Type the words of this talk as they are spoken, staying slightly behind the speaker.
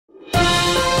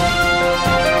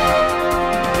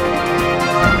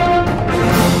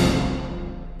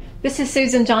This is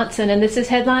Susan Johnson, and this is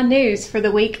Headline News for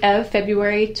the week of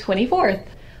February 24th.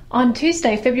 On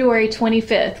Tuesday, February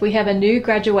 25th, we have a new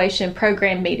graduation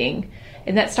program meeting,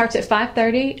 and that starts at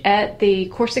 5:30 at the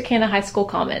Corsicana High School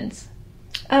Commons.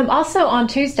 Also on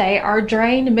Tuesday, our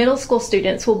Drain Middle School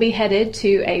students will be headed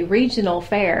to a regional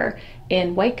fair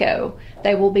in Waco.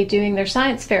 They will be doing their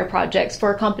science fair projects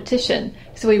for a competition,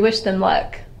 so we wish them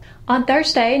luck. On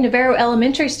Thursday, Navarro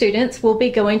Elementary students will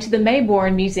be going to the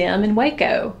Mayborn Museum in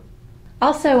Waco.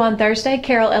 Also on Thursday,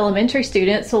 Carroll Elementary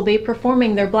students will be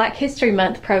performing their Black History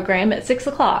Month program at 6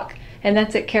 o'clock, and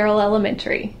that's at Carroll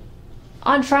Elementary.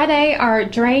 On Friday, our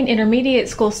Drain Intermediate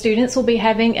School students will be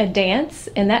having a dance,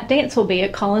 and that dance will be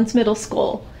at Collins Middle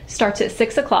School. Starts at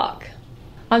 6 o'clock.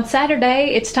 On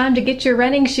Saturday, it's time to get your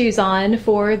running shoes on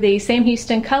for the Sam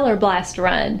Houston Color Blast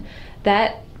Run.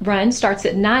 That run starts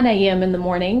at 9 a.m. in the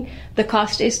morning. The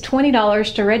cost is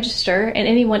 $20 to register, and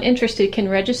anyone interested can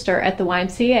register at the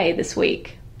YMCA this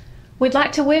week. We'd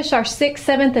like to wish our 6th,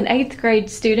 7th, and 8th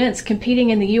grade students competing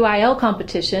in the UIL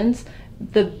competitions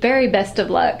the very best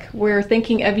of luck. We're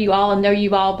thinking of you all and know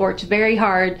you all worked very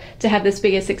hard to have this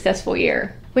be a successful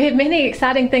year. We had many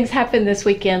exciting things happen this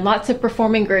weekend. Lots of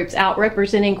performing groups out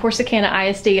representing Corsicana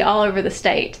ISD all over the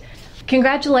state.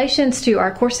 Congratulations to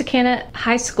our Corsicana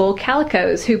High School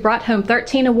Calicos, who brought home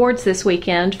 13 awards this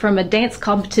weekend from a dance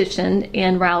competition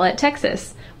in Rowlett,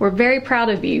 Texas. We're very proud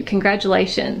of you.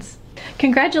 Congratulations.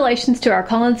 Congratulations to our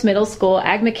Collins Middle School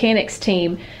Ag Mechanics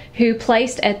team, who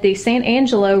placed at the San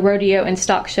Angelo Rodeo and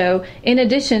Stock Show in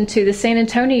addition to the San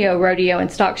Antonio Rodeo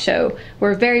and Stock Show.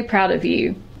 We're very proud of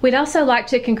you. We'd also like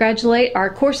to congratulate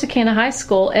our Corsicana High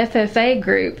School FFA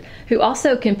group, who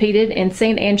also competed in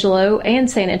San Angelo and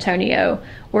San Antonio.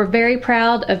 We're very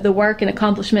proud of the work and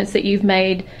accomplishments that you've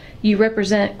made. You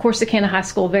represent Corsicana High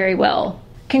School very well.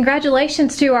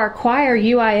 Congratulations to our choir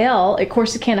UIL at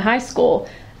Corsicana High School.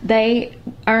 They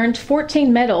earned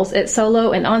 14 medals at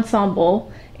solo and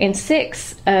ensemble, and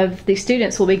 6 of the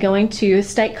students will be going to a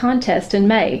state contest in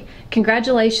May.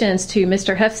 Congratulations to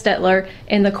Mr. Huffstetler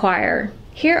and the choir.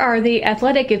 Here are the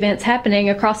athletic events happening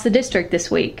across the district this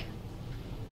week.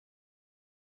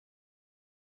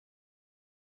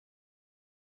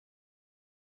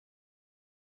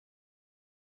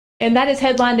 And that is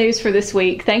Headline News for this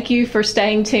week. Thank you for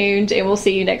staying tuned, and we'll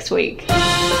see you next week.